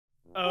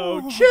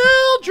Oh,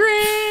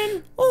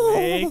 children!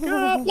 Wake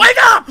up! Wake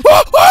up!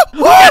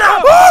 Get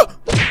up!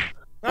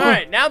 All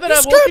right, now that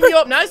I've woken you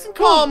up nice and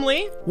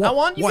calmly, I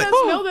want you guys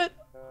to know that.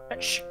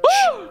 Shh.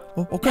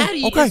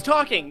 Daddy is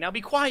talking. Now be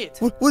quiet.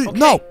 What? Okay.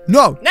 No,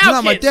 now,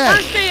 not my kids, dad.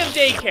 first day of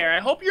daycare. I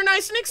hope you're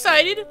nice and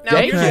excited. Now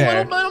here's a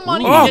little bit of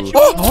money to get you a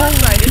little more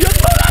excited.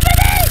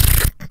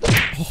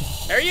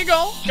 There you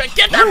go.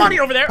 Get that money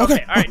over there.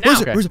 Okay, all right, now.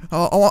 Where's it?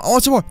 I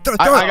want some more.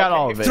 I got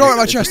all of it. Throw it in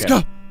my chest.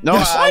 Go. No,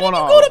 Why did you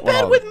go to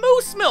bed with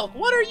moose milk?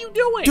 What are you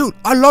doing? Dude,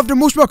 I love the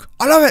moose milk.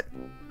 I love it.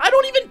 I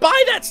don't even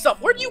buy that stuff.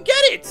 Where do you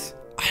get it?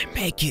 I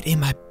make it in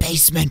my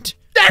basement.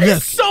 That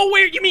is so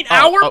weird. You mean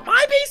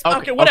my basement?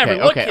 Okay, whatever.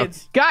 Look,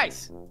 kids.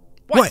 Guys.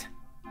 What?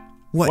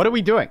 What are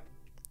we doing?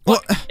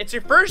 Look, it's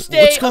your first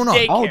day of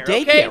daycare. Oh,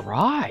 daycare, okay?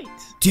 Right.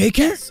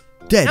 Daycare?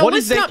 Dad. Now What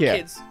is listen up, daycare?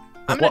 kids.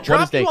 I'm going to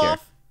drop you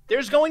off.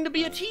 There's going to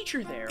be a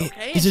teacher there,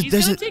 okay? And she's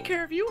going to take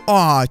care of you.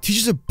 Aw,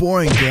 teachers are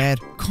boring, Dad.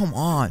 Come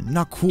on,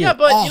 not cool. Yeah,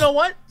 but you know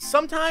what?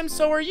 Sometimes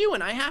so are you,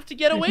 and I have to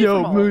get away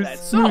from all of that.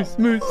 So,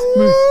 Moose.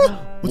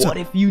 What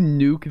if you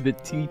nuke the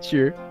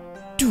teacher?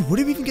 Dude, where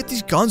do we even get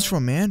these guns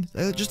from, man?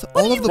 They're just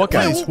all over the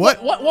place.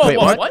 What? Wait,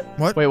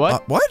 what? Wait,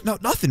 what? What? No,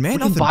 nothing, man.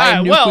 Nothing. Buy a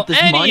nuke with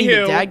this money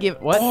anywho. that Dad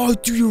give. What? Oh,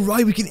 dude, you're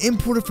right. We can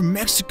import it from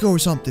Mexico or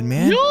something,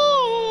 man. Yes.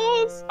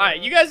 All right,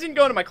 you guys didn't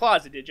go into my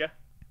closet, did you?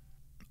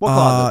 What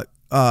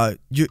closet?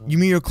 You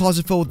mean your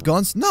closet filled with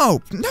guns?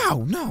 No.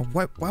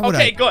 Why would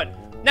I? Okay, good.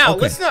 Now,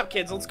 listen up,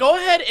 kids. Let's go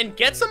ahead and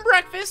get some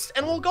breakfast,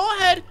 and we'll go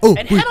ahead and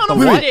head on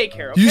over to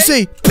daycare, okay? Did you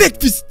say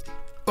breakfast?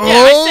 Yeah,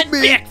 I said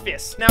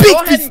breakfast. Now,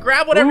 go ahead and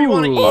grab whatever you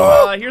want to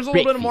eat. Here's a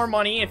little bit more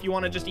money if you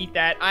want to just eat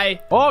that.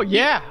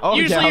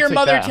 Usually your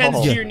mother tends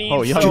to your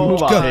needs.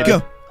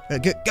 Go.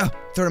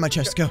 Throw it in my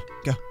chest. Go.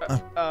 Yeah.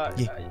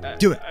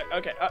 Do it.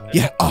 Okay.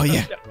 Yeah. Oh,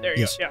 yeah. There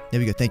you go. Yeah. There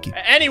we go. Thank you.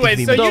 Anyway,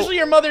 so usually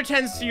your mother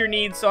tends to your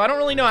needs, so I don't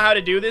really know how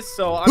to do this,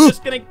 so I'm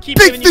just going to keep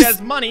giving you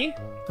guys money.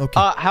 Okay.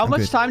 How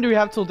much time do we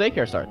have till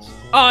daycare starts?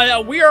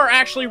 We are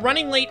actually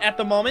running late at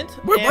the moment.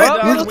 We need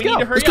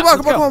to hurry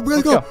up. Come on.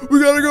 We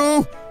gotta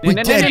go. Wait,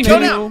 Dad,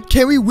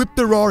 can we whip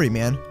the Rari,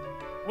 man?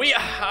 We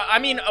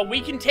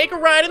can take a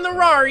ride in the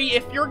Rari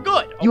if you're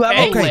good. Okay? You have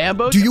a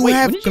Lambo? Do you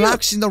have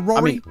Glocks in the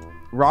Rari?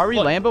 Rari,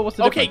 Lambo, what's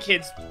the difference? Okay,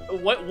 kids.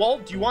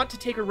 Do you want to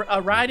take a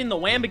ride in the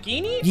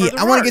Lamborghini? Yeah,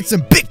 I want to get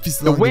some big fish.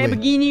 The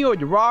Lamborghini or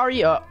the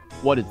Rari?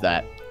 What is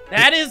that?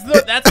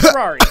 That's the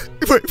Rari.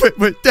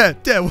 Wait, Dad,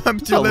 what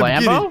happened to the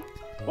Lambo?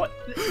 What?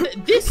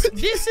 This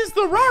is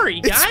the Rari,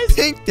 guys. It's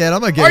pink, Dad.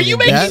 I'm not getting it. Are you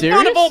making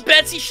fun of old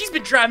Betsy? She's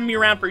been driving me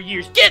around for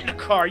years. Get in the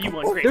car, you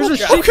ungrateful. There's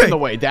a sheep in the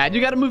way, Dad.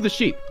 You got to move the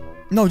sheep.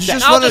 No,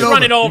 just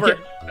run it over.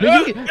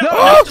 Just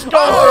go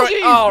through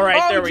it. All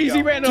right, there we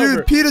go.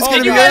 Dude, Peter's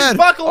gonna be you mad. guys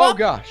buckle up? Oh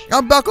gosh.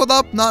 I'm buckled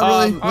up. Not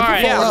really. All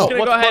right, yeah.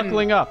 What's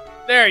buckling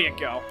up? There you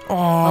go.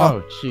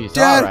 Oh, jeez.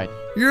 Dad, all right.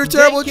 You're a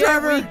terrible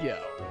driver.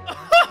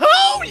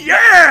 Oh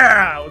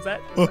yeah! Was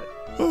that?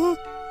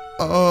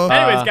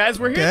 Anyways, guys,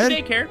 we're here Dad?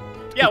 at daycare.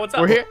 Yeah, what's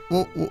up? We're here.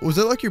 Well, was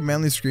that like your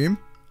manly scream?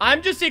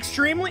 I'm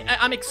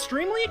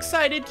extremely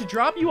excited to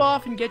drop you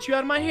off and get you out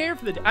of my hair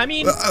for the day. I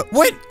mean,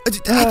 wait,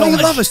 I thought you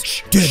love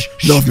us. Dad,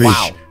 love me.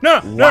 Wow. No.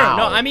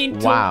 I mean,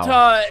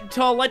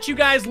 to let you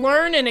guys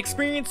learn and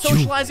experience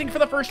socializing for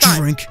the first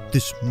time. Drink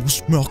this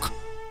moose milk.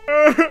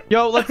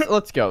 Yo,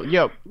 let's go.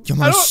 Yo,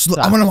 I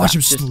want to watch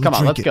him slowly Come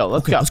on, drink let's go.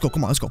 Let's go.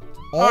 Come on, let's go.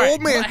 Oh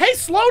man. Hey,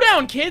 slow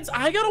down, kids.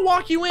 I gotta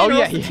walk you in. Oh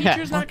yeah, the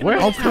teacher's not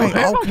gonna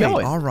Okay.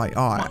 All right.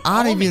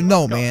 I don't even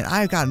know, man.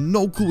 I got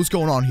no clue what's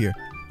going on here.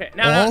 Okay,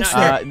 now,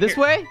 this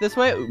way.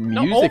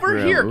 No, over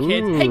here,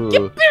 kids. Hey,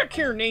 get back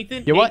here,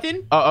 Nathan.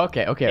 Nathan. Oh,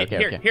 okay.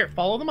 Here,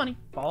 follow the money.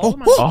 Follow the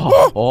money.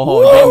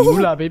 Oh,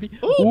 moolah, baby.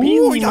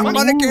 Ooh, money,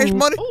 cash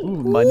money.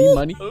 Money.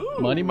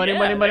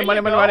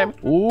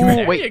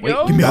 Ooh, wait.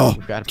 Give me all.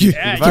 Throw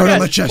it on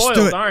my chest.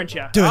 Do it. Aren't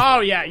you? Do it.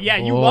 Oh yeah,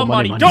 you love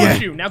money, don't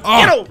you? Now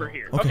get over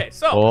here. Okay,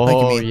 so.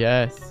 Oh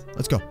yes.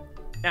 Let's go.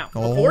 Now,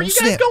 before you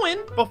guys go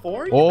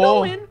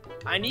in,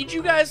 I need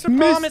you guys to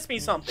promise me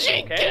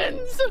something, okay?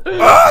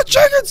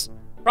 Chickens!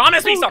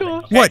 Promise me something.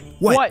 Okay?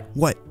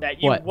 What?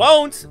 That you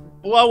won't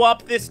blow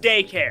up this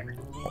daycare.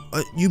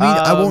 You mean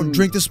I won't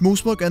drink this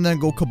moose milk and then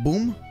go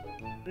kaboom?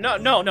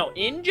 No.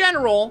 In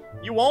general,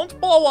 you won't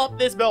blow up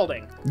this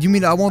building. You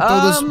mean I won't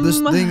throw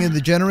this thing in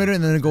the generator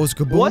and then it goes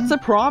kaboom? What's a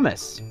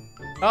promise?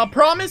 A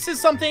promise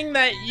is something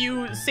that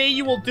you say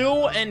you will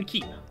do and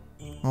keep.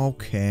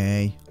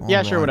 Okay.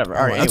 Yeah, sure, whatever.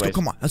 All right, let's go.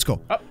 Come on, let's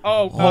go.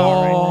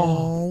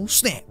 All right.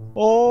 Snap.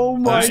 Oh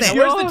my God.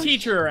 Where's the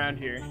teacher around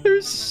here?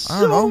 There's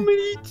so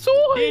many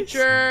toys.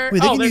 Teacher.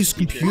 Wait, they can use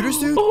computers,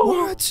 dude?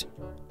 What?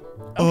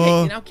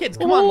 Okay, now kids,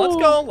 come on, let's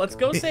go. Let's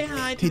go say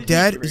hi to the teacher.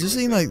 Dad, is this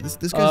thing like this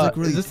guy's like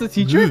really? Is this the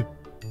teacher?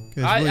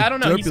 I don't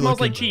know. He smells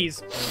like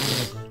cheese.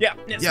 Yeah.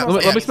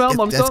 Let me smell.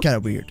 That's kind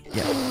of weird.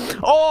 Yeah.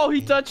 Oh,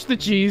 he touched the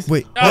cheese.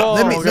 Wait.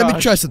 Let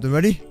me try something.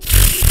 Ready?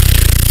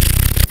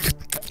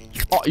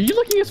 Oh, are you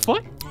licking his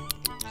foot?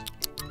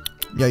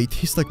 Yeah, he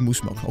tastes like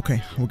moose milk.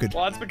 Okay, we're good.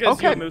 Well, that's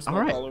because you have moose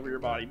milk all over your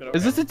body. But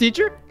is this a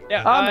teacher?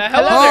 Yeah.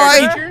 Hello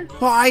there, teacher.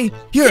 Hi.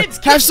 Here, kids,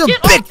 have some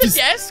get big off the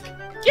desk.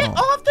 Get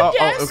off the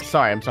desk! Oh,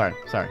 sorry, I'm sorry.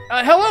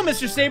 Hello,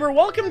 Mr. Saber.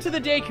 Welcome to the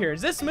daycare.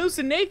 Is this Moose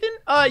and Nathan?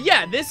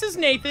 Yeah, this is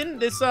Nathan.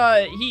 This,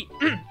 he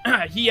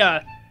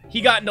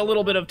got in a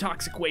little bit of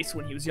toxic waste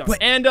when he was young. Wait,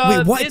 and,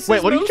 wait, what? This Wait,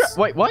 is what Moose. are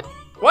you Wait, what?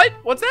 What?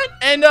 What's that?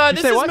 And,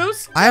 this is what?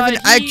 Moose. I have an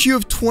IQ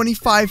of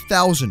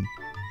 25,000.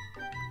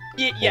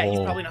 Yeah, he's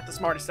probably not the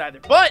smartest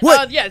either.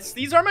 But, yes,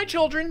 these are my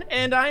children,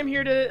 and I am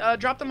here to,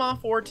 drop them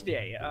off for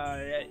today.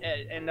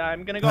 And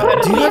I'm gonna go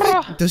ahead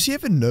and... Does he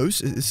have a nose?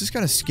 This is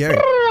kind of scary.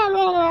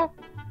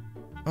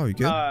 Oh, you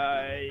good?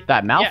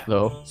 That mouth,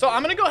 though. So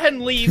I'm gonna go ahead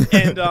and leave,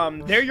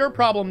 and they're your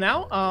problem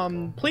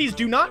now. Please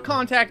do not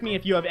contact me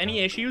if you have any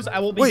issues. I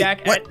will be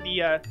back at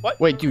the what?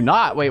 Wait, do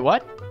not. Wait,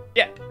 what?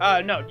 Yeah.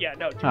 No. Do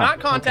not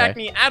contact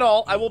me at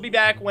all. I will be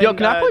back when. Yo,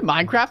 can I play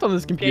Minecraft on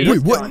this computer?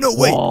 Wait, what? No,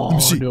 wait. Oh, Let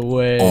me see. No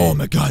way. Oh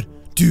my God,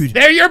 dude.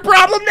 They're your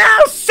problem now,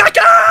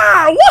 sucker!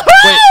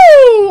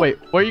 Woohoo! Wait,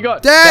 where you go?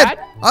 Dad,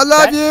 I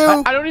love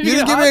you. I don't even you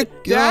get didn't a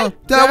give me hug.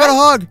 Dad, I want a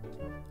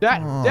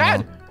hug.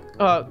 Dad.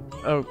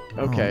 Oh,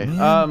 okay.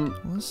 Well,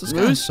 this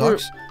kind of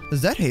sucks.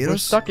 Does that hate We're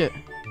us? stuck at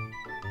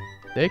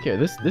daycare.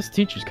 This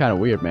teacher's kind of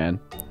weird, man.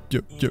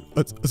 Yo,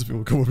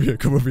 people, come over here. I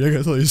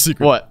gotta tell you a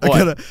secret. What?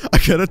 I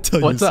gotta tell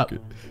you a What's up?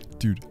 secret.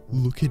 Dude,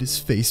 look at his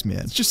face, man.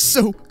 It's just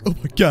so. Oh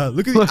my God,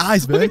 look at the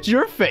eyes, man. Look at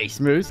your face,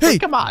 Moose. Hey,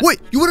 come on. Wait,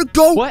 you wanna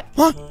go? What?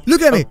 Huh?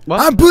 Look at me.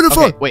 What? I'm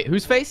beautiful. Okay, wait,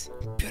 whose face?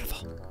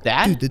 Beautiful.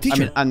 Dad? Dude, the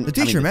teacher. The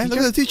teacher, man.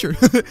 teacher? Look at the teacher.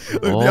 Look,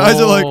 the eyes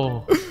are like.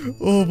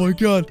 Oh my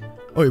God.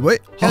 Oh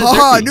wait. Ha ha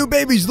ha! New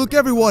babies. Look,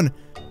 everyone.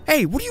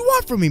 Hey, what do you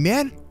want from me,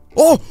 man?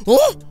 Oh.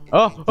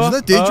 Isn't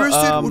that dangerous,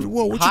 dude?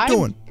 What you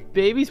doing?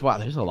 Babies? Wow,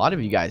 there's a lot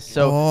of you guys.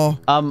 So,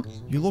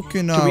 you're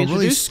looking we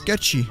really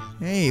sketchy.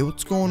 Hey,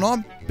 what's going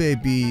on,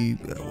 baby?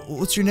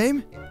 What's your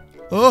name?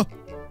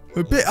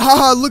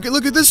 Haha, look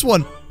at this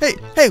one.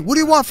 Hey, what do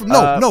you want from?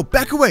 No,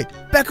 back away.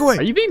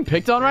 Are you being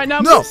picked on right now?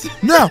 No, Moose?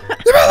 no.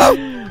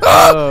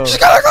 She's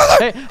gotta go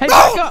there. Hey,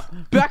 no.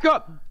 back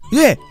up.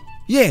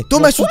 Yeah,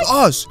 don't mess with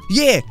us.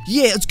 Yeah,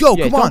 let's go.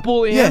 Come on. Don't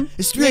bully him.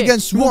 It's 3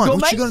 against 1.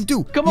 What you gonna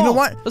do? Come on. You know on.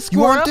 what? Let's you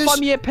square want up this? on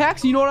me at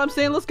PAX. You know what I'm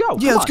saying? Let's go.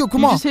 Yeah, let's go.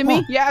 Come on. You just hit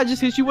me? Yeah, I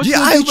just hit you. What you I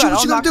gonna hit do? you.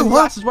 What you gonna do, huh?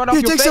 Glasses right off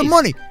Here, your take face. some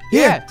money.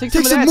 Yeah, take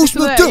some moose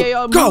milk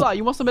too. Go.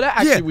 You want some of that?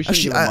 Actually, we should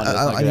give him money.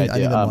 I need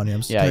that money.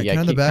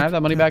 Can I have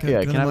that money back?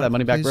 Yeah, can I have that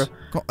money back, bro?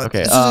 Okay.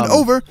 This isn't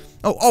over.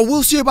 Oh,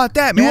 we'll see about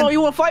that, man.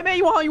 You want to fight, man?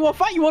 You want to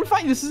fight? You want to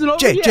fight? This isn't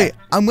over yet. Jay,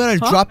 I'm gonna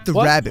drop the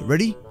rabbit.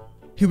 Ready?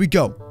 Here we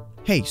go.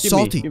 Hey,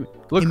 Salty.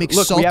 Look,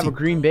 we have a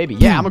green baby.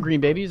 Yeah, I'm a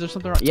green baby. Is there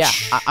something wrong? Yeah,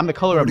 I'm the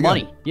color of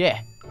money.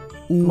 Yeah.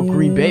 I'm a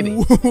green baby.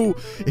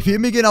 If you hit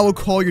me again, I will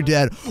call your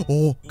dad.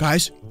 Oh,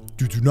 guys,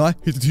 do not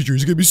hit the teacher.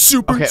 He's gonna be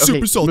super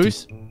salty.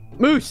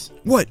 Moose.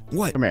 What?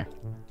 Come here.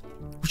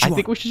 I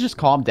think we should just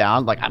calm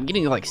down. Like, I'm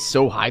getting like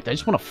so hyped. I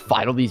just want to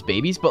fight all these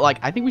babies. But like,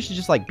 I think we should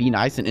just like be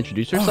nice and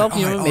introduce ourselves.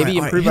 Maybe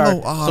improve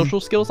our social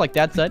skills, like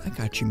Dad said. I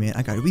got you, man.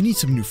 I got it. We need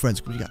some new friends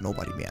because we got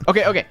nobody, man.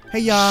 Okay. Hey,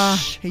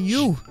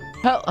 you.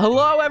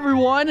 Hello,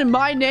 everyone. And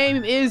my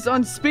name is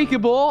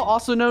Unspeakable,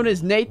 also known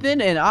as Nathan,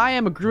 and I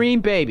am a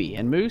green baby.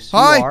 And Moose, you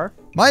are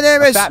my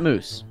name is Fat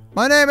Moose.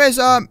 My name is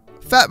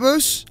Fat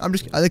Moose.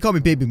 They call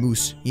me Baby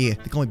Moose. Yeah,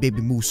 they call me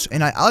Baby Moose,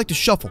 and I like to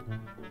shuffle.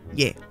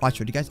 Yeah, watch,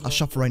 ready, guys? I'll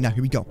shuffle right now.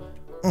 Here we go.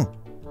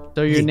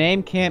 So your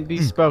name can't be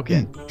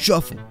spoken.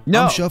 Shuffle.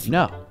 No. I'm shuffling.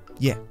 No.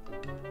 Yeah.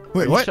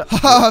 Wait, what?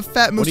 Haha,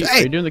 Fat Moose.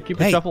 Are you doing the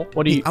Cupid shuffle?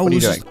 What are you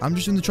doing? I'm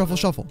just doing the truffle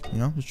shuffle. You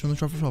know, just doing the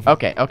truffle shuffle.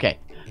 Okay.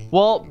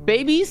 Well,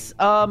 babies,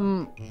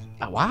 wow,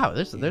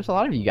 there's a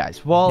lot of you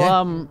guys.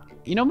 Well,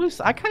 you know, Moose,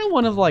 I kind of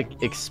want to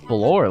like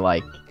explore,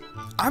 like.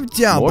 I'm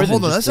down, but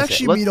hold on. Let's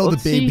actually meet all the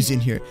babies in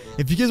here.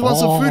 If you guys want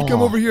some food,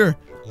 come over here.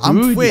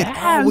 I'm Fred.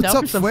 Yeah, what's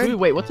up, Fred?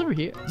 Wait, what's over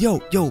here? Yo,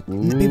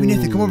 baby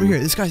Nathan, come over here.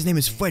 This guy's name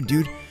is Fred,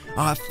 dude.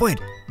 Fred,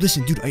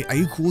 listen, dude, are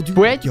you cool, dude?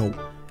 Fred? Yo,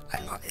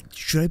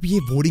 should I be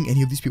avoiding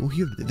any of these people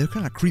here? They're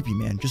kind of creepy,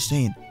 man. Just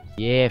saying.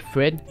 Yeah,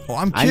 Fred. Oh,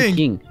 I'm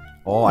king.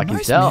 Oh, I can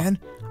tell. Man.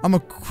 I'm a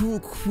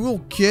cool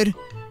kid.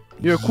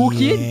 You're a cool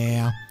kid?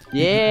 Yeah.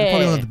 Yeah. You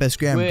probably don't have the best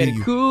grammar, do you?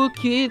 Where cool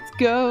kids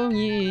go,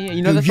 yeah.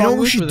 You know dude, that you know song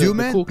what we should do,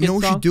 man? You know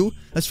what we should do?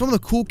 That's from the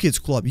Cool Kids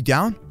Club. You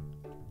down?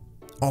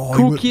 Oh,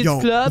 Cool Kids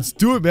Club? Let's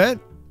do it, man.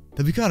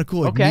 That'd be kind of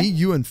cool. Like me,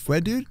 you, and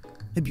Fred, dude.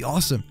 That'd be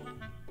awesome.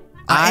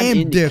 I am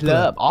in the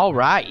club. All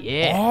right,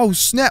 yeah. Oh,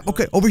 snap.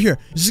 Okay, over here.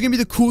 This is going to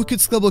be the Cool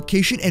Kids Club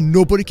location, and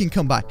nobody can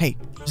come by. Hey,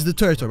 this is the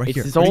territory right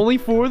here. It's only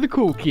for the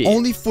cool kids.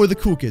 Only for the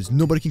cool kids.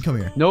 Nobody can come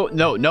here. No.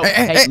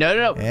 Hey, no.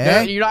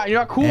 You're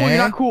not cool. You're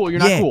not cool. You're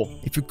not cool.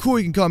 If you're cool,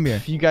 you can come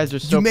here. You guys are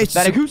so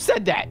pathetic. Who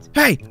said that?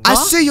 Hey, I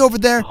see you over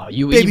there. Oh,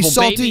 you baby evil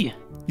salty. Baby.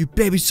 You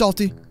baby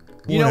salty.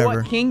 You know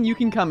what, King? You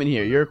can come in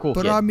here. You're a cool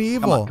kid. But I'm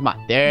evil. Come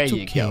on. There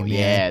you go. Man.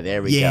 Yeah,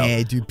 there we go.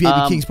 Yeah, dude. Baby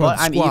King's part of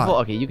the squad. I'm evil.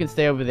 Okay, you can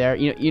stay over there.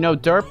 You know,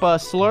 Derp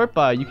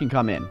Slurp, you can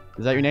come in.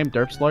 Is that your name?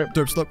 Derp Slurp?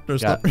 Derp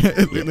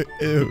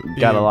Slurp.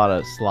 Got a lot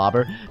of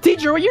slobber.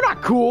 Teacher, you're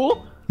not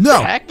cool.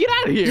 No. Heck, get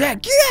out of here. Yeah,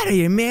 get out of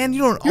here, man.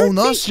 You don't own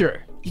us.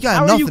 Teacher. You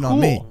got nothing on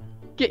me.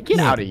 Get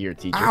out of here,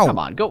 teacher. Ow. Come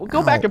on.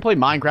 Go back and play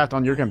Minecraft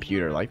on your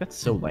computer. Like, that's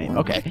so lame.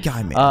 Okay.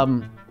 God,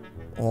 man.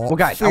 Well,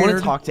 guys, I want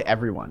to talk to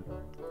everyone.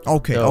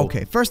 Okay,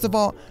 okay. First of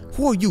all,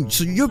 who are you?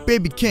 So you're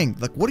Baby King.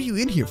 Like, what are you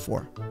in here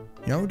for?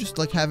 You know, just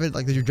like have it,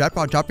 like, does your dad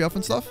drop you off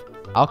and stuff?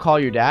 I'll call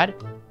your dad.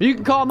 You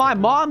can call my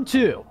mom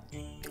too.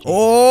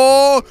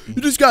 Oh,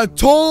 you just got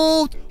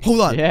told.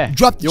 Hold on. Yeah.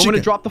 Drop the chicken. You want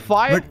to drop the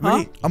fire? Ready?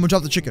 I'm gonna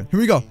drop the chicken. Here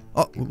we go.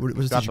 Oh,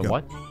 where's the chicken?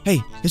 What?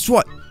 Hey, guess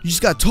what? You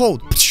just got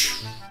told.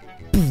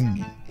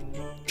 Boom.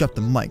 Drop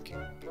the mic.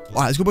 All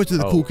right, let's go back to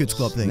the Cool Kids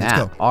Club thing. Let's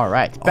go. All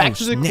right, back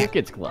to the Cool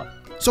Kids Club.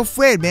 So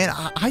Fred, man,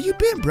 how you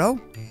been, bro?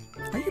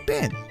 How you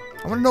been?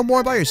 I want to know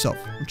more about yourself.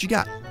 What you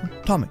got?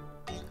 Tell me.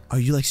 Are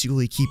you like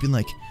secretly keeping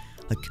like?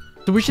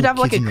 So we should have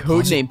like a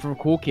code name for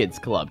Cool Kids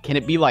Club. Can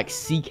it be like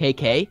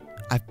CKK?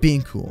 I've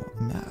been cool.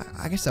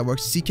 I guess that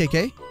works.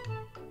 CKK?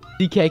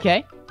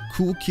 CKK?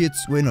 Cool Kids.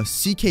 Wait, no.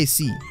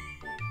 CKC.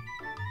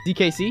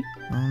 CKC?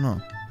 I don't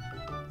know.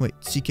 Wait,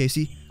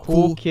 CKC?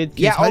 Cool Kids.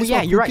 Yeah, oh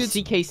yeah, you're right.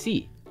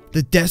 CKC.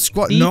 The Death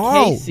Squad.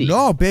 CKC.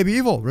 No, Baby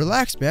Evil.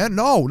 Relax, man.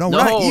 No, we're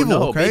not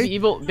evil, okay?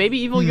 Baby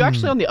Evil, you're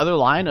actually on the other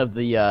line of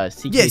the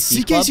CKC Yeah,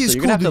 CKC club, is so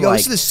cool. Like, yo,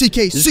 this is the CKC.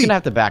 You're just gonna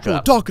have to back up. What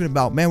we're talking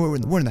about, man.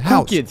 We're in the house.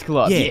 Cool Kids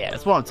Club. Yeah,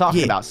 that's what I'm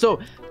talking about. So,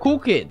 Cool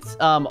Kids.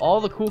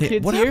 All the cool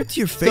kids what here. What happened to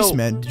your face,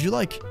 man? Did you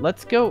like...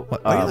 Let's go. Why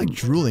are you like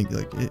drooling?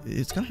 Like,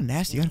 it's kind of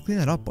nasty. You gotta clean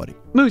that up, buddy.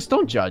 Moose,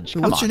 don't judge.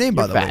 Come what's on. your name,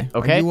 by the way?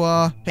 Okay.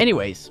 You,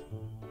 Anyways.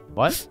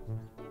 What?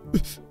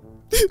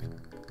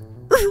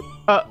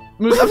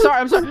 Moose,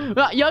 I'm sorry.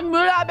 Young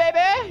Moolah,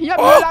 baby. Young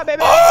Moolah,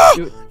 baby.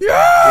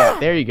 Yeah,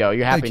 there you go.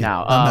 You're happy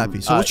now. I'm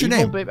happy. So what's your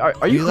name? Baby.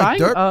 Are you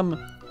crying? Like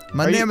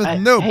my name is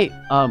Nope. Hey,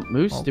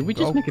 Moose, did we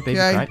just make a baby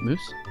cry,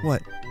 Moose?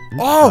 What?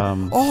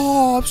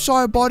 Oh, I'm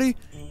sorry, buddy.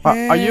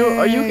 Are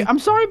you? I'm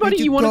sorry, buddy.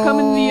 You want to come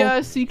in the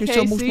CKC?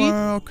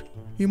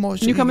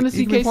 Can you come in the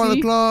CKC?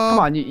 Come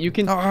on, you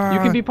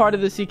can be part of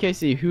the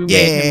CKC. Who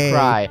made him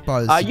cry?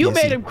 You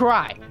made him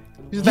cry.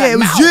 Yeah, it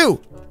was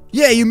you.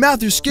 Yeah, you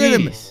mouth. You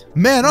scared him.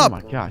 Man up. Oh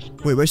my gosh.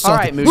 Wait, Salty. All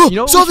right, Moose. You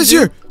know Salty's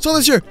here.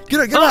 Salty's here.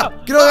 Get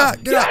out. Get out of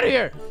here. Get out of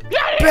here.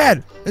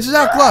 Bad. This is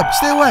our club.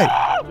 Stay away.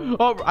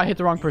 Oh, I hit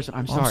the wrong person.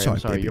 I'm sorry. I'm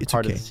sorry. Baby. You're it's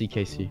part okay. of the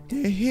CKC.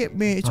 They hit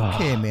me. It's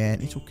okay, man.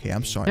 It's okay.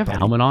 I'm sorry. You have a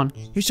helmet on?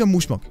 Here's some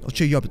moose milk. I'll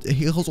cheer you up. It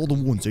heals all the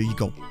wounds. There you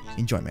go.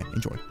 Enjoy, man.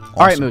 Enjoy. Awesome.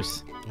 All right,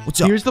 Moose.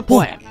 What's up? Here's the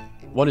plan.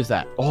 What is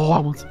that? Oh, I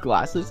want some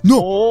glasses. No,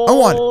 I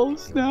want.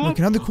 Snap. Look,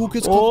 can I have the Cool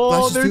Kids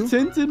glasses too? Oh, they're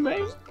tinted,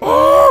 man.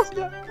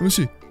 Let me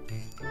see.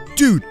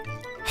 Dude,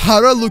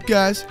 how do I look,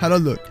 guys? How do I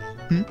look?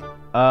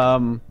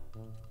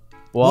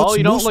 Well,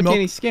 you don't look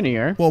any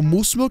skinnier. Well,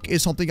 moose milk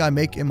is something I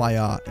make in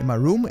my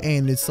room,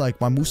 and it's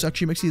like my moose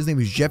actually makes it. His name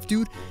is Jeff,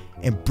 dude.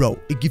 And bro,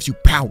 it gives you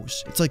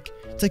powers. It's like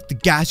the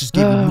guys just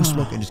gave me moose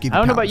milk and just gave you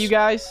powers. I don't know about you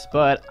guys,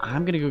 but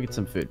I'm gonna go get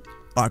some food.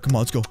 All right, come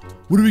on, let's go.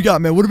 What do we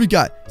got, man? What do we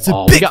got? It's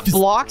a we got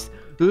blocks.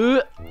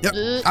 Yep.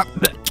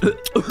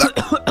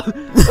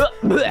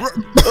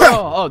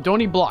 Oh,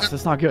 don't eat blocks.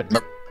 That's not good.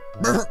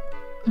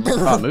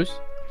 Moose?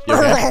 You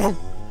okay?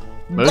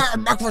 Moose? What?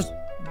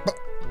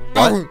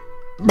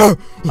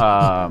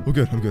 I'm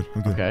good.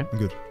 Okay. I'm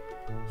good.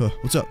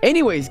 What's up?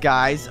 Anyways,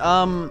 guys,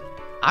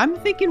 I'm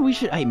thinking we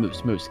should... Hey,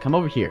 Moose, come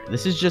over here.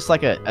 This is just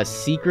like a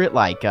secret,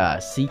 like,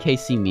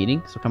 CKC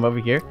meeting. So come over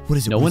here. What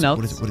is it? No one else.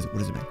 What is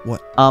it, man?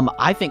 What?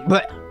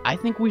 I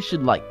think we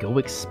should, like, go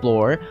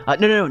explore.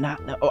 No.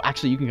 Oh,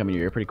 actually, you can come in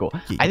here. You're pretty cool.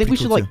 Yeah, I think we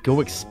should, like, go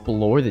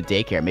explore the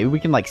daycare. Maybe we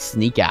can, like,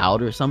 sneak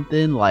out or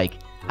something. Like,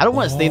 I don't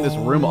want to stay in this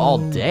room all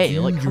day.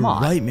 Dude, like, come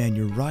on. You're right, man.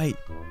 You're right.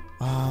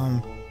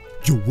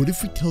 Yo, what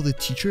if we tell the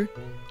teacher?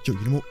 Yo,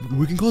 you know what?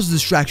 We can cause a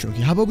distraction.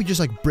 Okay, how about we just,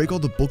 like, break all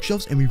the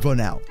bookshelves and we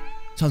run out?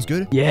 Sounds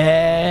good?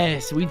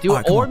 Yes, we do.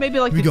 Right, or maybe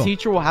like the go.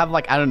 teacher will have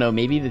like, I don't know,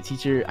 maybe the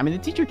teacher, I mean, the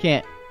teacher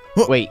can't.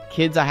 Wait,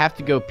 kids, I have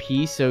to go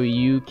pee, so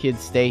you kids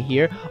stay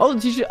here. Oh, the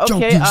teacher, okay. Yo,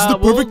 dude, this is the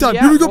perfect time.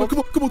 Yeah, here we go. Come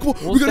on.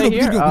 We'll We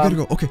gotta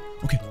go. Okay.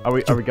 Are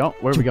we going?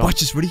 Where are we going? Watch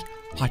this, ready?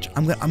 Watch.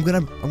 I'm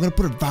gonna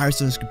put a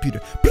virus on this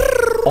computer.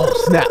 Oh,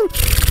 snap.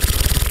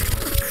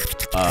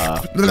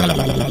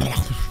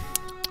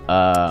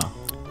 I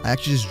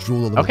actually just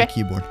drooled all over the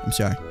keyboard. I'm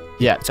sorry.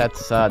 Yeah,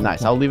 that's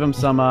nice. I'll leave him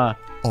some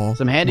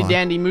handy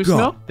dandy moose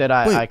milk that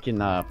I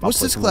can. What's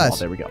this class?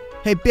 There we go.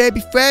 Hey,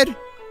 baby Fred.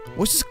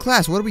 What's this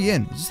class? What are we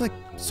in? Is this like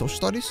social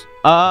studies?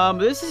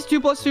 This is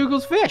 2 + 2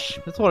 = fish.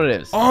 That's what it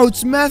is. Oh,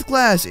 it's math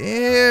class.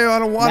 Ew, I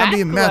don't want to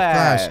be in math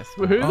class.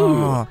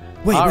 Woohoo!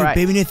 Wait,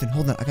 baby Nathan,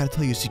 hold on. I gotta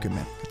tell you a secret,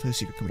 man. Come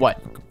here.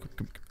 What?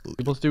 Come.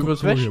 2 + 2 = Come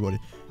fish. here, buddy.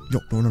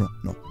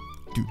 No.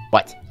 Dude.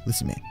 What?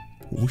 Listen, man.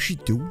 What we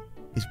should do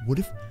is what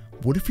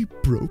if we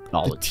broke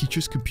the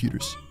teacher's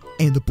computers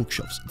and the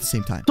bookshelves at the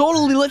same time?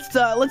 Totally. Let's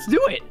do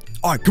it.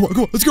 All right, come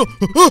on. Let's go.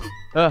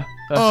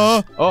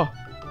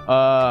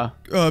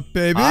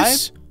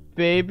 Babies.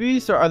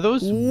 Babies? Are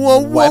those? Whoa!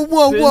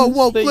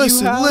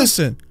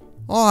 Listen.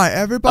 All right,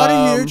 everybody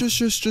here,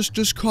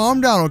 just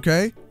calm down,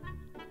 okay?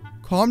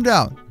 Calm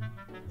down.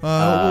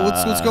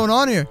 What's going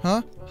on here,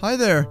 huh? Hi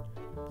there.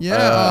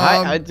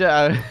 Yeah.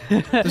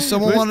 Does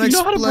someone want to explain? You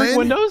know how to break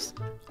windows?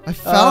 I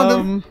found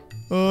him.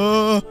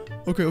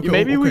 Okay.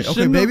 Maybe we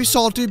should. Baby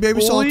Salty.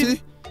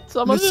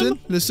 Listen.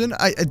 Listen.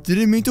 I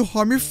didn't mean to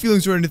harm your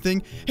feelings or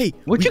anything. Hey.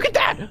 Where'd you get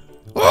that?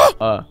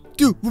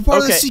 Dude, we're part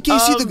of the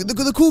CKC,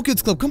 the cool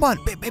kids club. Come on,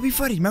 baby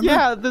Freddy, remember?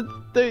 Yeah, the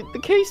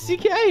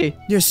KCK.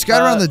 Yeah,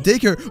 scattered around the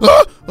daycare.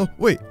 Oh,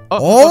 wait.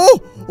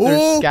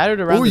 They're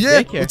scattered around the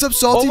daycare. What's up,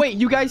 Salty? Oh, wait,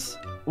 you guys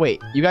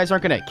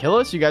aren't gonna kill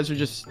us? You guys are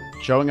just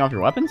showing off your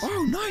weapons?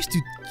 Oh, nice,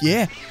 dude.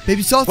 Yeah,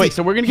 Baby Salty. Wait,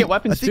 so we're gonna get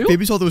weapons too? I think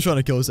Baby Salty was trying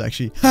to kill us,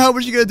 actually.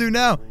 What you gonna do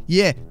now?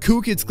 Yeah,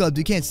 cool kids club.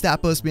 You can't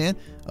stop us, man.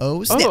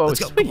 Oh, snap.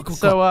 Let's go. Sweet. Come on.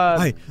 So, all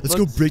right, let's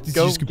go break this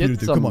dude's computer,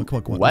 dude. Come on.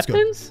 Let's go.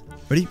 Weapons?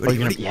 Ready?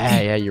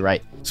 Yeah, you're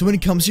right. So when he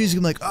comes here, he's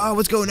gonna be like, oh,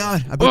 what's going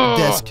on? I broke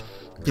the desk.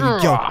 There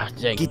we go.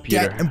 Get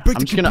that and break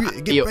the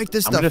computer. Break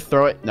this stuff. I'm gonna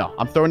throw it. No,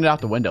 I'm throwing it out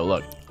the window.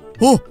 Look.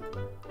 Oh,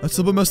 that's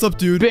a little bit messed up,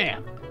 dude.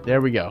 Bam.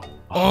 There we go.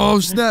 Oh,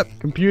 snap.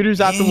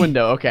 Computer's out the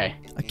window. Okay.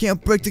 I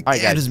can't break the...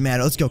 It doesn't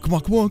matter. Let's go. Come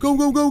on. Go.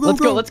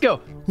 Let's go.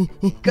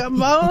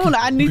 Come on. Okay.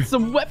 I need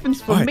some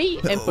weapons for me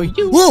and for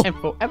you and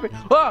for every...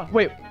 Oh,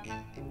 wait.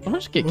 I'm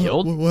just get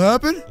killed. What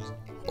happened?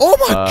 Oh,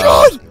 my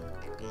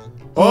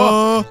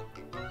God.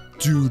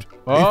 Dude,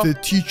 if the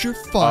teacher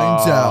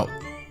finds out,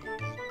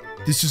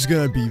 this is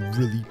going to be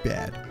really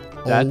bad.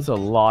 That's a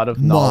lot of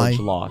knowledge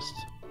lost.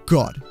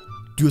 God.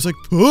 Dude, it's like...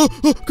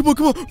 come on.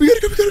 We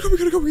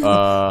gotta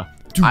go.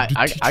 Dude,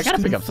 I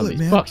gotta pick up some of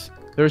these books.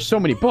 There's so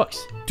many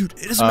books. Dude,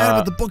 it doesn't matter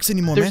about the books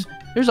anymore, man.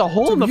 There's a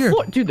hole in the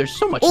floor. Dude, there's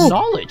so much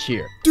knowledge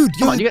here. Dude,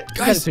 come on, you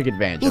gotta take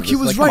advantage of this. Look, he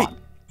was right.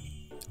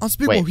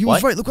 Unspeakable, he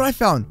was right. Look what I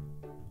found.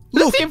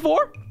 Look. Is that C4?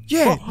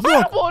 Yeah, look.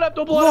 Don't blow it up.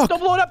 Don't blow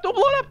it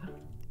up.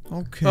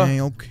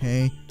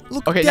 Okay.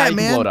 Look at that, man. Now you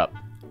can blow it up.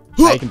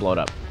 Now you can blow it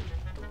up.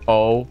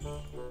 Oh,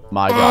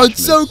 my gosh,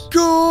 it's so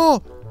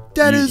cool.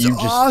 That is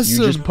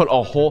awesome. You just put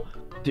a whole...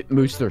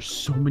 Moose, there's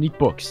so many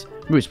books.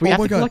 Moose, we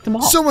have to collect them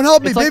all. Someone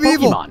help me, Baby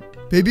Evil.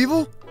 Baby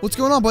Evil? What's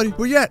going on, buddy?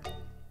 Where you at?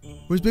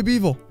 Where's Baby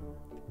Evil?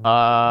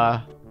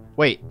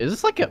 Wait, is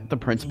this like the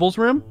principal's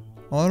room?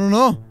 I don't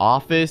know.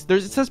 Office.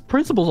 It says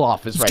principal's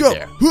office right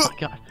there. Oh my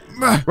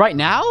God. Right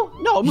now?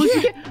 No, Moose,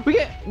 we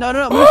get. No,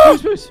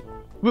 Moose.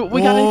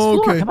 We gotta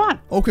explore. Come on.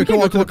 Okay, come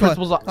on.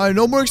 All right,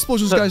 no more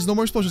explosions, guys. No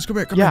more explosions. Come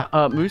here.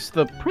 Moose,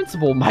 the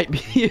principal might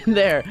be in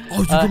there. Oh,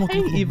 dude, come on. Hey,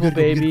 evil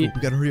baby.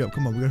 We gotta hurry up.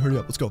 Come on, we gotta hurry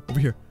up. Let's go over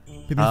here.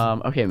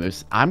 Okay,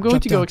 Moose. I'm going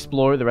to go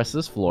explore the rest of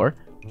this floor.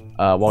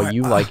 While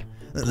you like.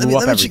 Let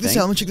me check this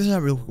out.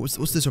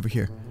 What's this over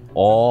here?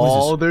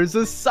 Oh, there's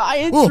a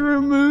science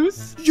room,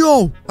 Moose.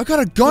 Yo, I got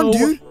a gun,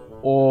 dude.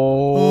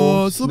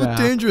 Oh, it's a little bit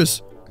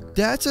dangerous.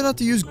 Dad said not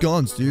to use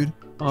guns, dude.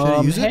 Should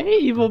I use it? Hey,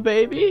 evil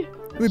baby.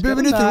 Wait,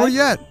 Baby Nathan, where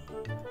you at?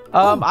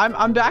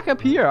 I'm back up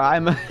here.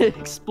 I'm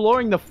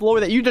exploring the floor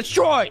that you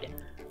destroyed.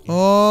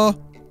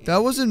 That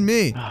wasn't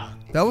me.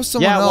 That was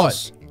someone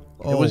else.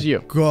 It was you.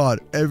 God,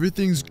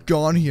 everything's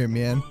gone here,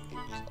 man.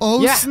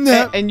 Oh, yeah,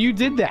 snap. And you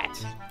did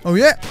that. Oh,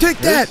 yeah. Take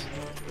that.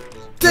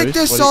 Take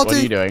this, Salty. What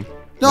are you doing?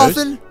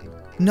 Nothing.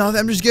 Nothing.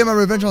 I'm just getting my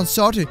revenge on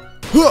Salty.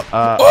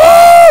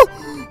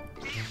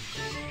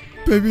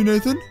 Baby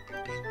Nathan?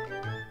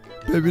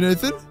 Baby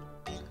Nathan?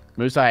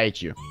 Moose, I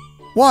hate you.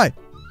 Why?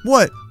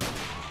 What?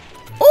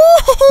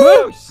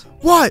 Oh! Moose!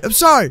 What? I'm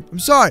sorry.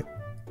 Sorry.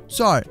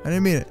 I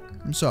didn't mean it.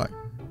 I'm sorry.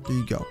 There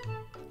you go.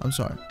 I'm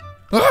sorry.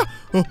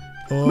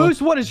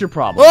 Moose, what is your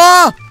problem?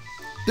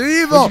 They're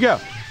evil. Where'd you go?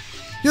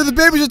 Yeah, the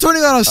babies are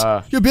turning on us.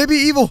 Yo, Baby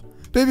Evil.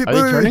 Baby, are they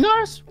turning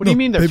on us? What do you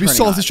mean they're turning on us? Baby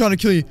Salty's trying to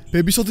kill you.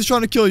 Baby Salty's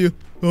trying to kill you.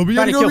 Oh, we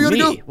gotta go.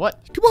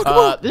 What? Come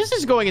on. This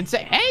is going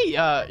insane. Hey,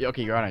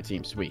 okay, you're on our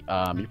team. Sweet.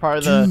 You're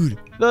part of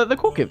the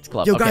Cool Kids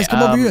Club. Yo, guys,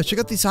 come over here. Check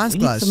out these science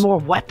class. Need some more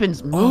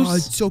weapons, Moose. Oh,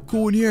 it's so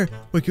cool in here.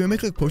 Wait, can we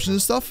make like potions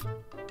and stuff?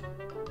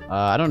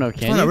 I don't know.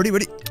 Can you?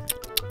 Ready?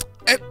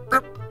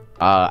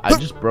 I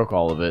just broke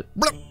all of it.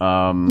 Okay,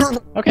 I'm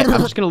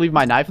just gonna leave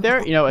my knife there,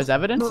 as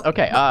evidence.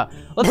 Okay,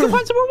 let's go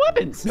find some more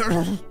weapons.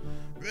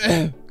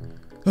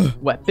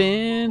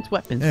 Weapons.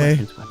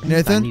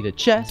 Nathan, I need a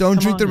chest. Don't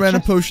drink the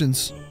random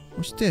potions.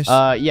 What's this?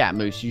 Yeah,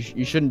 Moose,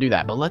 you shouldn't do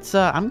that. But let's,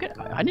 I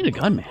need a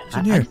gun, man.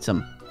 I need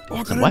some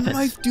I got weapons. A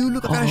knife, dude.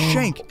 Look, I got a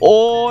shank.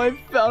 Oh, I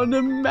found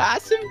a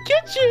massive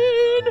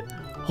kitchen.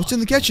 What's in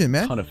the kitchen,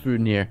 man? A ton of food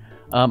in here.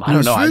 I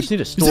don't know. I just need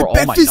to store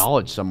all my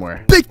knowledge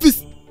somewhere.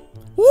 Breakfast.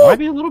 Might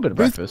be a little bit of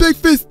breakfast.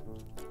 Breakfast.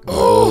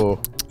 Oh.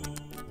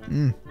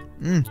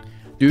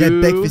 That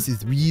breakfast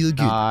is real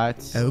good.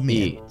 Oh, man.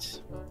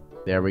 Eat.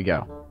 There we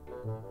go.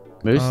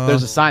 Moose,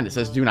 there's a sign that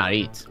says "Do not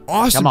eat."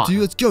 Awesome, dude.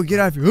 Let's go. Get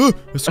out of here.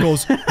 Let's go.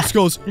 Let's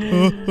go. Come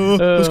on.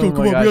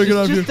 We gotta get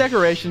out of here. Just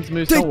decorations,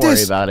 Moose. Don't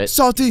worry about it.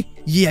 Salty.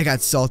 Yeah, I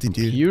got Salty,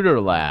 dude. Computer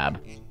lab.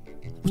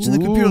 What's in the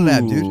computer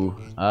lab, dude?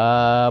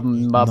 A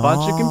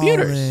bunch of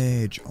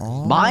computers.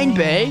 Mine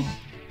Bay.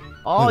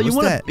 Oh, you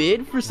want to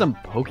bid for some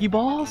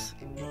Pokeballs?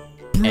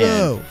 Bro.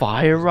 And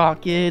fire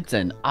rockets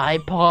and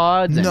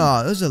iPods.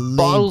 No, those are lame,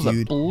 bottles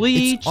dude. Of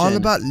bleach. It's all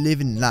about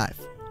living life.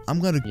 I'm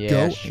gonna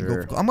go.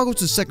 Sure. I'm gonna go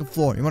to the second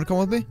floor. You wanna come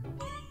with me?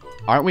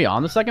 Aren't we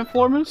on the second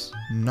floor, Moose?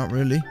 Not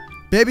really.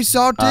 Baby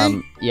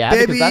Salty. Yeah,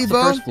 Baby because that's Evo.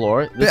 the first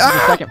floor. This is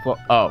the second floor.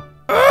 Oh,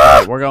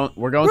 okay, we're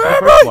going to the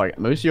first floor.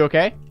 Moose, you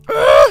okay?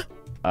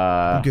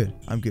 I'm good.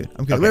 Okay.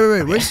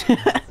 Wait.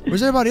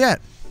 Where's everybody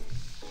at?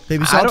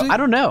 Baby Salty? I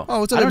don't know.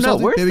 Oh, what's up, Baby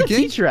Salty? Where's the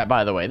King? teacher at,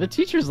 by the way? The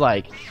teacher's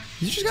like...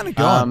 He's just kind of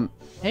gone.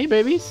 Hey,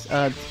 babies.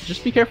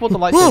 Just be careful with the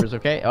lightsabers,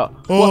 okay?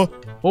 What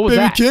was Baby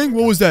that? King,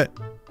 what was that?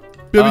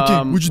 Baby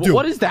King, what'd you do?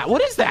 What is that?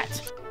 What is that?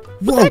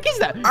 Whoa. What the heck is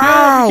that?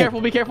 Ow.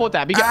 Be careful with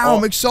that. Be careful. Ow,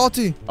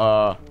 McSalty.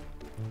 What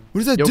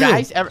does that do?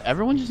 guys,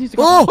 everyone just needs to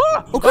go.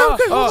 Okay,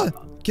 hold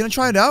on. Can I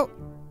try it out?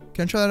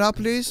 Can I try that out,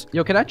 please?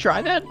 Yo, can I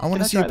try that? I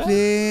want to see it,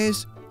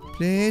 please.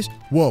 Please.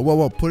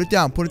 Whoa. Put it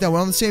down. We're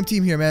on the same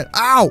team here, man.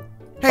 Ow.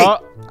 Hey,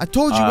 I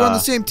told you we're on the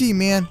same team,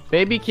 man.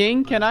 Baby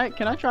King, can I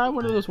try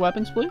one of those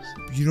weapons, please?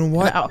 You know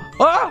what?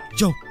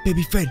 Yo,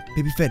 Baby Fred.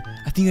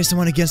 I think there's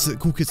someone against the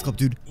Cool Kids Club,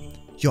 dude.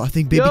 Yo, I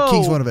think Baby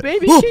King's one of it.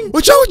 Baby King.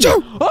 Watch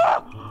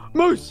out.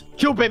 Moose,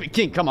 kill Baby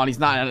King. Come on, he's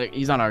not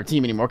on our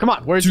team anymore. Come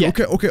on, where's he?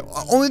 Okay.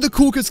 Only the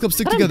Cool Kids Club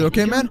stick together,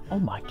 okay, man? Oh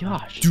my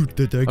gosh. Dude,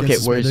 they're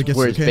against us.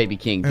 Where's Baby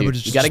King,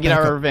 dude? You gotta get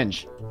our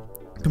revenge.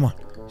 Come on.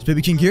 Is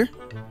Baby King here?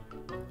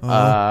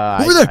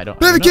 Over there.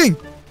 Baby King,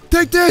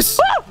 take this.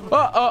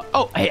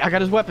 Hey, I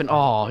got his weapon.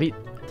 Oh, did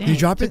you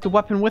drop took the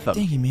weapon with him.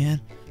 Dang it, man.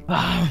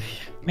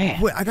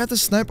 Man. Wait, I got the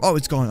sniper. Oh,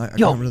 it's gone. I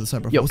got rid of the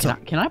sniper. Yo,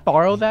 can I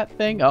borrow that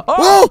thing?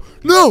 Oh,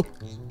 no.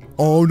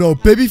 Oh, no.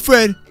 Baby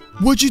Fred,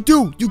 what'd you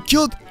do? You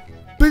killed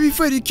Baby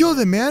Fred. You killed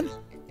him, man.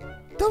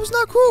 That was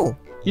not cool.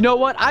 You know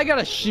what? I got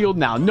a shield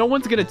now. No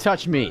one's going to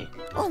touch me.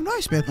 Oh,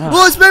 nice, man.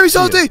 It's Baby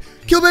Salty.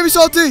 Kill Baby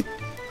Salty.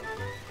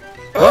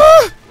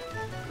 Oh,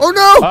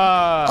 no.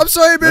 I'm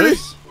sorry, baby.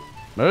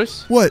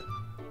 Moose? What?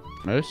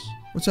 Moose?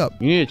 What's up?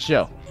 You need to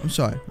chill. I'm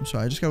sorry.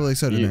 I just got really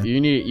excited, man. You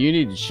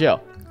need to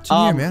chill.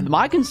 Here, man.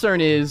 My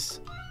concern is,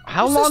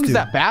 how long is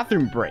that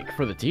bathroom break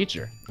for the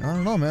teacher? I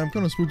don't know, man. I'm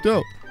kind of spooked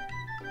out.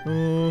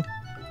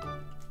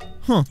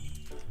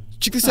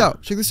 Check this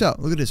out.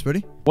 Look at this.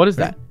 Ready? What is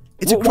that?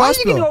 It's a crossbow. Why are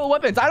you getting all the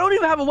weapons? I don't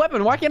even have a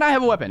weapon. Why can't I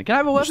have a weapon? Can I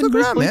have a weapon,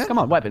 please? Man. Come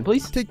on, weapon,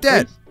 please. Take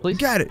that. Please.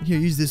 Got it. Here,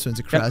 use this one. It's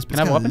a crossbow. Can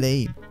I have a weapon?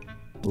 Lame.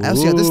 I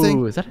also got this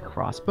thing. Is that a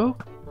crossbow?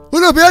 Oh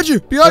no, behind you!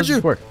 Behind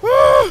you!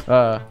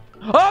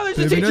 Oh, there's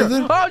a teacher!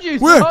 Oh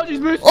jeez! Where? Oh jeez,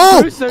 Moose!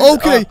 Oh,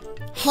 okay.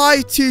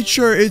 Hi,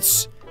 teacher.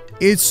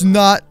 It's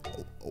not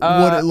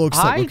what it looks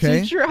like. Okay.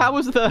 Hi, teacher. How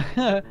was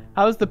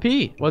the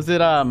pee? Was it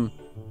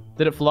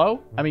did it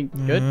flow? I mean,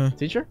 good,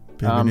 teacher.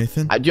 Baby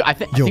Nathan. I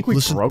think we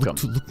broke him.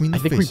 Look me in the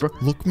face.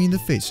 Look me in the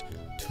face.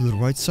 To the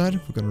right side.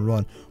 We're gonna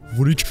run.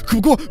 What are you? Come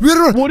on! We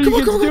gotta run! What are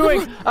you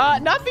doing?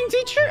 Nothing,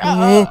 teacher.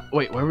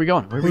 Wait, where are we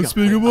going?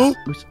 Unspeakable.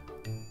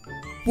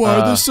 Why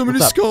are there so many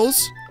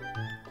skulls?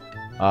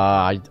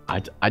 I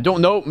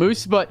don't know,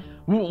 Moose, but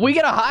we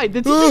gotta hide.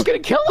 The teacher's gonna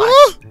kill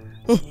us.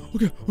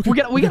 Okay.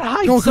 We gotta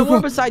hide somewhere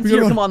besides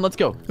here. Come on, let's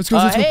go. Let's go.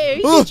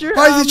 Hey, teacher.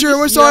 Hi, teacher.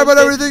 We're sorry about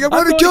everything. I'm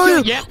gonna kill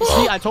you. Yeah.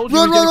 See, I told you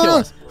he was gonna kill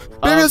us.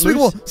 Baby,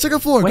 Unspeakable. Second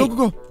floor.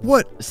 Go.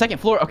 What? Second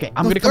floor. Okay,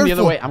 I'm gonna come the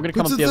other way. I'm gonna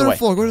come up the other way.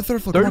 Go to the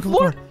third floor. Third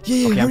floor?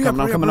 Yeah. Okay, I'm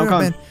coming.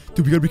 Man.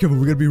 Dude, we gotta be careful.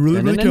 We gotta be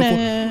really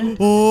careful.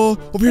 Oh,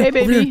 over here. Hey,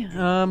 baby.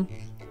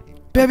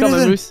 Baby,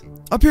 Moose.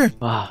 Up here.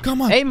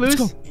 Come on. Hey, Moose.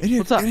 Let's go. In here.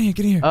 What's up? Get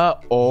in here.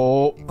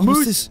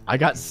 Moose. I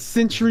got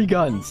sentry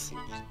guns.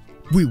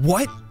 Wait,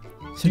 what?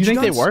 Do you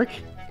think they work?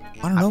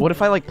 I don't know. What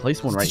if I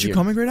place one right here? Is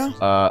coming right now?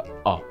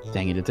 Oh,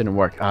 dang it didn't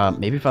work.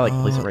 Maybe if I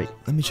place it right.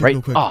 Let me check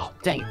real quick. Oh,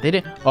 dang it, they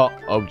didn't. Oh,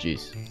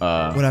 jeez.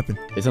 What happened?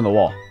 It's in the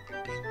wall.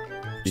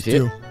 You see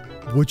it?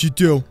 What'd you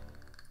do?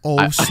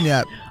 Oh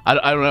snap! I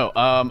don't know.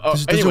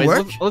 Does anyways, it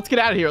work? Let's get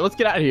out of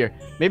here.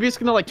 Maybe it's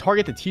gonna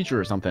target the teacher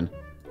or something.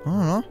 I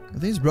don't know. I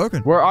think it's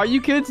broken. Where are you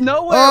kids?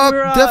 Nowhere.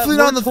 Definitely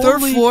not on the third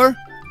floor.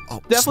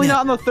 Oh, definitely not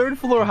on the third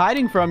floor,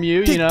 hiding from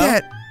you. Take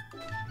that.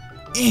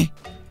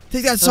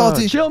 Take that,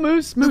 Salty. Chill,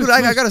 Moose. Look,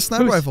 I got a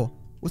sniper rifle.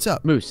 What's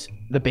up? Moose,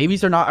 the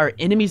babies are not our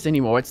enemies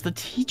anymore. It's the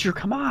teacher.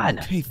 Come on.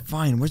 Okay,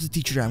 fine. Where's the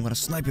teacher at? I'm gonna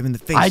snipe him in the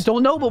face. I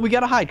don't know, but we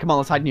gotta hide. Come on,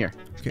 let's hide in here.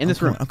 Okay, in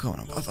this room. Okay.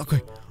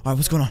 Alright,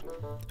 what's going on?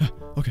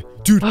 Okay,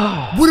 dude.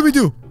 What do we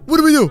do? We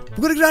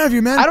gotta get out of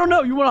here, man. I don't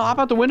know. You wanna hop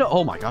out the window?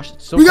 Oh my gosh,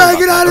 it's so we gotta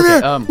get out of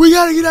here. We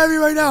gotta get out of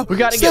here right now. We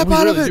gotta get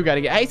out of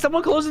it. Hey,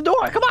 someone close the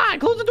door. Come on,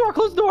 close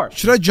the door.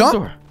 Should I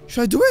jump?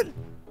 Should I do it?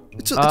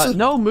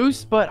 No,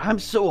 Moose, but I'm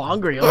so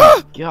hungry. Oh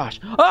my gosh.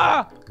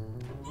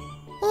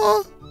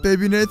 Oh,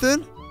 baby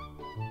Nathan.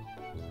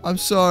 I'm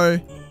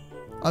sorry.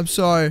 I'm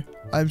so sorry.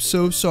 I'm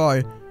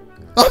sorry.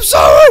 I'm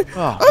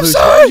Moose,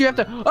 sorry. You have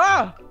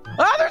to.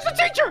 There's a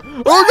teacher.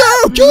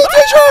 Oh no! Kill the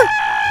teacher!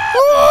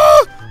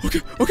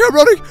 Okay,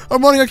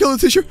 I'm running. I killed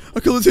the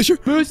teacher.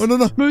 Moose,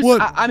 no. Moose,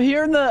 what? I'm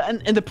here in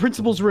the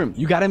principal's room.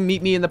 You gotta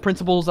meet me in the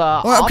principal's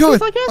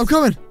office, I guess? I'm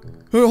coming.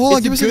 Hold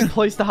on, give me a second. It's a good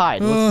place to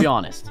hide. Let's be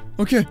honest.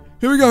 Okay,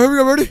 here we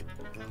go. Ready?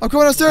 I'm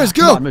coming downstairs.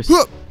 Go. Come on, Moose.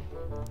 Whoop.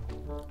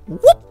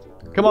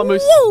 Come on,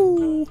 Moose.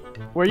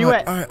 Where you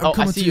at? All right,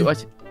 I see you.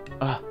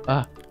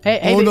 Hey,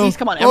 babies,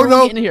 come on.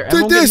 Everyone get in here.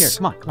 Take this.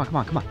 Come on.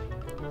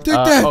 Take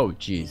that. Oh,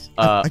 jeez.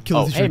 I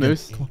killed the teacher. Hey,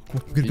 Moose. Come on,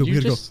 we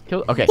gotta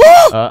go. Okay.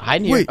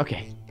 Hide in here. Wait.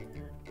 Okay.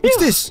 What's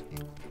this?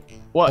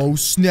 What? Oh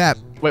snap!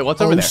 Wait,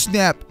 what's over there? Oh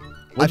snap!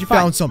 I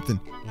found something.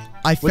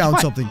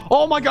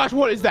 Oh my gosh,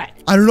 what is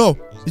that? I don't know.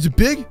 Is it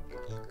big?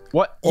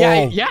 What?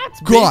 Yeah,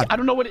 it's big. I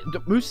don't know what it.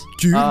 Moose.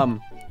 Dude.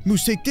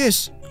 Moose, take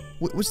this.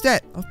 What's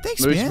that? Oh,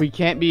 thanks, Moose, man. we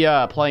can't be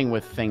playing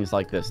with things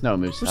like this. No,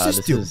 Moose. What's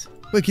this do?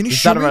 Wait, can you shoot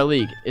shoot out me? of our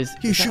league. Is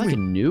that like a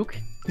nuke?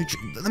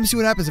 Let me see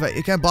what happens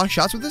if can I block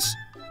shots with this?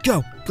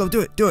 Go,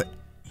 do it.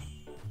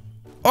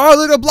 Oh,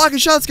 look, I'm blocking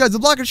shots, guys.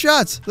 I'm blocking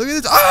shots. Look at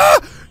this. Ah!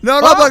 No,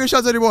 I'm not blocking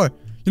shots anymore.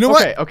 You know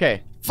what?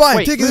 Okay. Fine,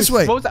 wait, take it Moose, this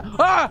way. What was that?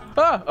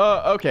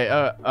 Okay.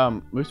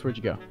 Moose, where'd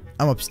you go?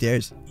 I'm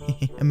upstairs.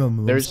 I'm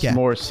on There's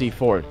more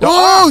C4.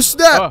 Oh,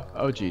 snap!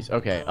 Oh, jeez.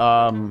 Okay.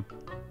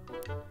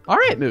 All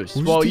right, Moose.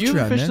 Well, you've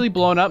officially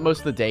blown up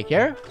most of the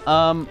daycare.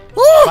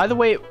 By the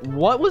way,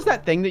 what was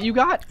that thing that you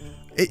got?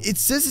 It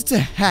says it's a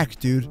hack,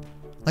 dude.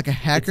 Like a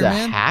hacker, man.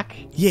 It's a hack?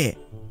 Yeah.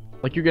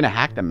 Like you're gonna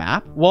hack the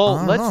map?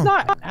 Well, let's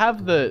not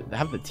have the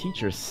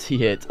teacher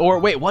see it. Or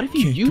wait, what if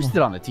you used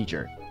it on the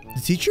teacher?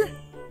 The teacher?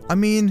 I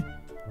mean,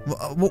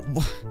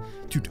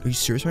 dude, are you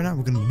serious right now?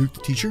 We're gonna nuke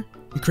the teacher?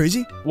 You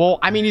crazy? Well,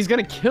 I mean, he's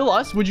gonna kill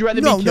us. Would you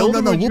rather be killed?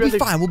 No. We'll be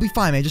fine. We'll be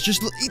fine, man.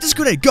 Just eat this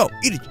grenade. Go,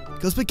 eat it.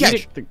 Let's play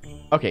catch.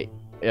 Okay.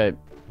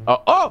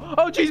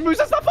 Oh, jeez, Moose,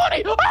 that's not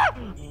funny. Ah!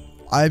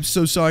 I'm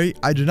so sorry.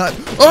 I did not.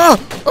 Oh,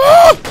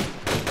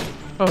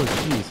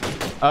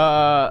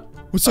 jeez.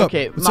 What's up?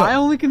 Okay, my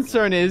only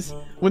concern is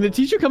when the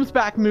teacher comes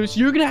back, Moose,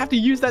 you're gonna have to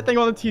use that thing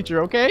on the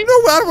teacher, okay? No,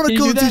 I don't want to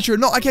kill the teacher.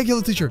 No, I can't kill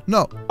the teacher.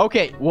 No.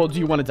 Okay, well, do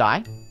you want to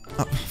die?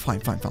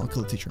 Fine. I'll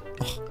kill the teacher.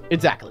 Oh.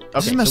 Exactly.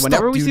 Okay, so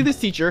whenever we see this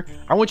teacher,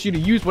 I want you to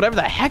use whatever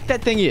the heck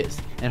that thing is.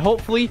 And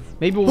hopefully,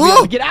 maybe we'll be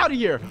able to get out of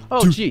here.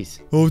 Oh, jeez.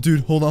 Oh,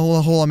 dude, hold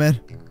on, man.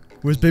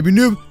 Where's Baby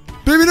Noob?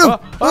 Baby Noob!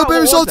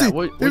 Baby Salty!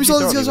 Baby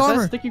Salty's got his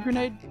armor. Sticky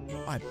grenade?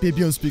 Alright,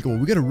 Baby Unspeakable,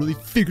 we gotta really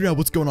figure out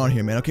what's going on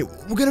here, man. Okay,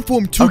 we're gonna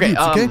form two groups,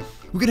 okay?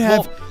 We're gonna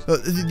have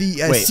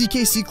the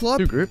CKC club.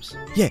 2 groups?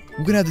 Yeah,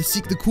 we're gonna have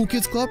the Cool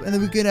Kids club, and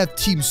then we're gonna have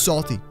Team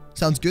Salty.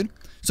 Sounds good?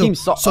 So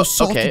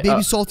Salty,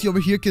 Baby Salty over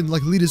here can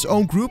like lead his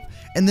own group,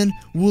 and then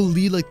we'll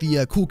lead like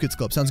the Cool Kids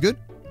club. Sounds good?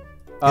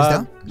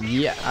 Down?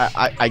 Yeah,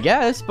 I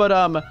guess, but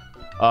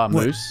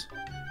Moose.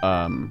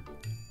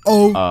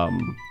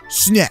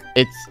 Snap!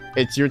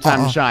 It's your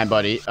time to shine,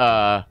 buddy.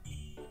 I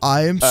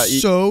am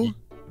so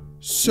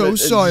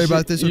sorry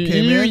about this,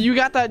 okay, man? You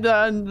got that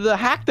the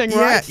hack thing,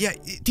 right? Yeah,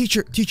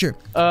 teacher.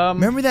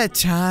 Remember that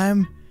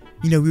time?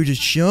 You know, we were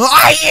just chilling.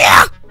 Oh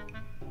yeah!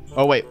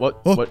 Oh wait,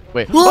 what?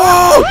 Wait.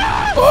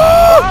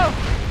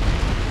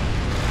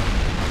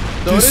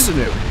 So this it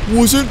is a nuke.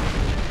 Wasn't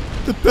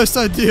the best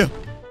idea.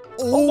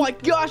 Oh my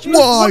gosh!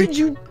 What did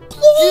you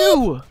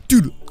do?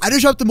 Dude, I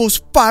just dropped the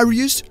most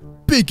fieriest,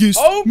 biggest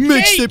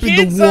mixtape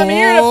in the world. I'm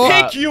here to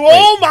pick you.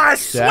 Oh my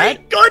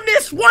sweet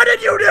goodness! What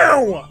did you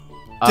do?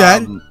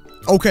 Dad?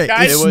 Okay,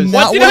 guys, it's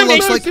not what it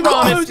looks like.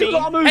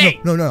 Hey.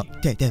 No.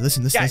 Dad,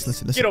 listen.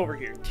 Get over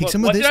here. Take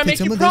some of this. What did I make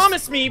you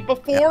promise me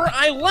before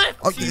I left?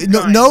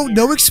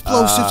 No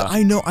explosives.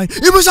 I know.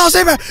 It was all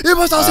Saber.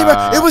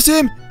 It was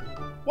him.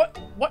 What?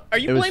 Are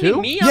you blaming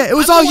me? Yeah, it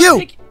was all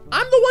you.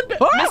 I'm the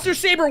one. Mr.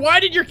 Saber,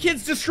 why did your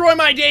kids destroy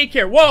my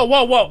daycare? Whoa.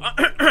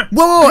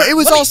 Whoa. It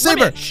was all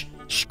Saber.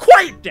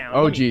 Quiet down.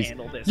 Oh, jeez.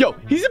 Yo,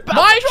 he's about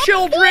my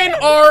children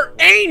are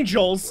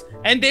angels,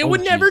 and they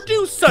would never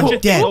do such a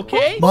thing,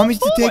 okay? Mommy's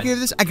to take care of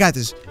this? I got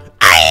this.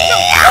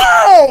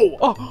 No!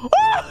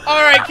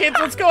 All right, kids,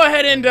 let's go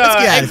ahead and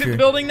exit the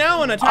building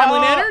now in a timely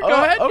manner. Go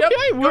ahead.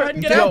 Okay, go ahead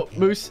and get out.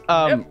 Moose,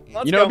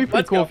 you know, it'd be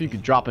pretty cool if you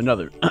could drop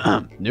another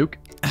nuke.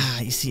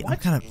 You see, I'm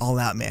kind of all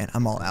out, man.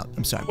 I'm all out.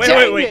 I'm sorry.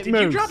 Wait. Did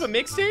you drop a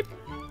mixtape?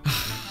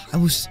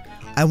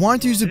 I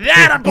wanted to use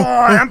That boy!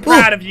 I'm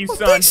proud of you, son.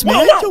 Thanks,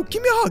 man. Yo,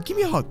 give me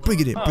a hug. Bring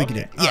it in.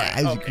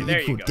 Yeah, okay,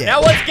 there you go.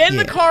 Now let's get in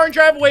the car and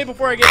drive away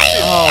before I get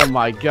sued. Oh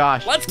my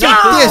gosh. Let's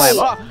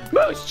go!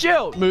 Moose,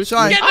 chill. Moose,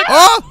 sorry.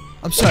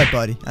 I'm sorry,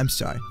 buddy. I'm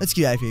sorry. Let's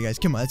get out of here, guys.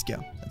 Come on, let's go.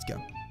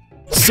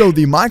 So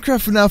the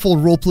Minecraft FNAF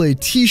Roleplay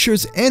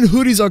t-shirts and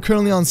hoodies are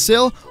currently on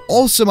sale.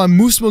 Also, my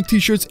Moose Smoke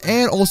t-shirts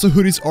and also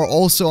hoodies are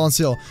also on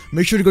sale.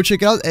 Make sure to go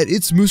check it out at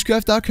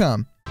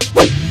itsmoosecraft.com.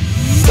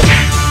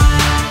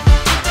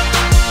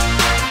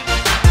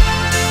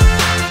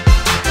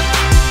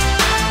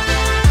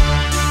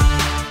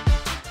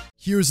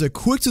 Here's a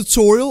quick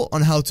tutorial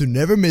on how to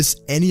never miss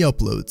any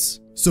uploads.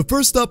 So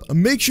first up,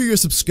 make sure you're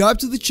subscribed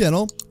to the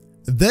channel,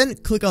 then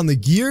click on the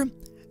gear.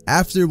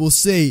 After it will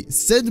say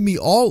send me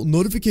all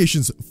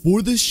notifications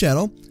for this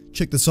channel.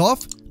 Check this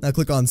off. Now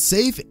click on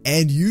save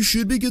and you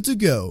should be good to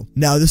go.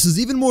 Now this is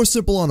even more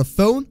simple on a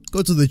phone.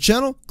 Go to the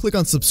channel, click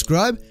on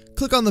subscribe,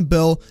 click on the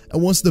bell,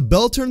 and once the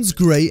bell turns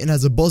gray and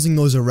has a buzzing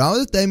noise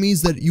around it, that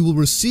means that you will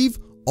receive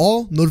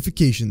all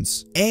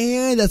notifications.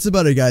 And that's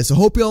about it, guys. So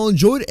hope you all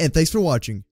enjoyed and thanks for watching.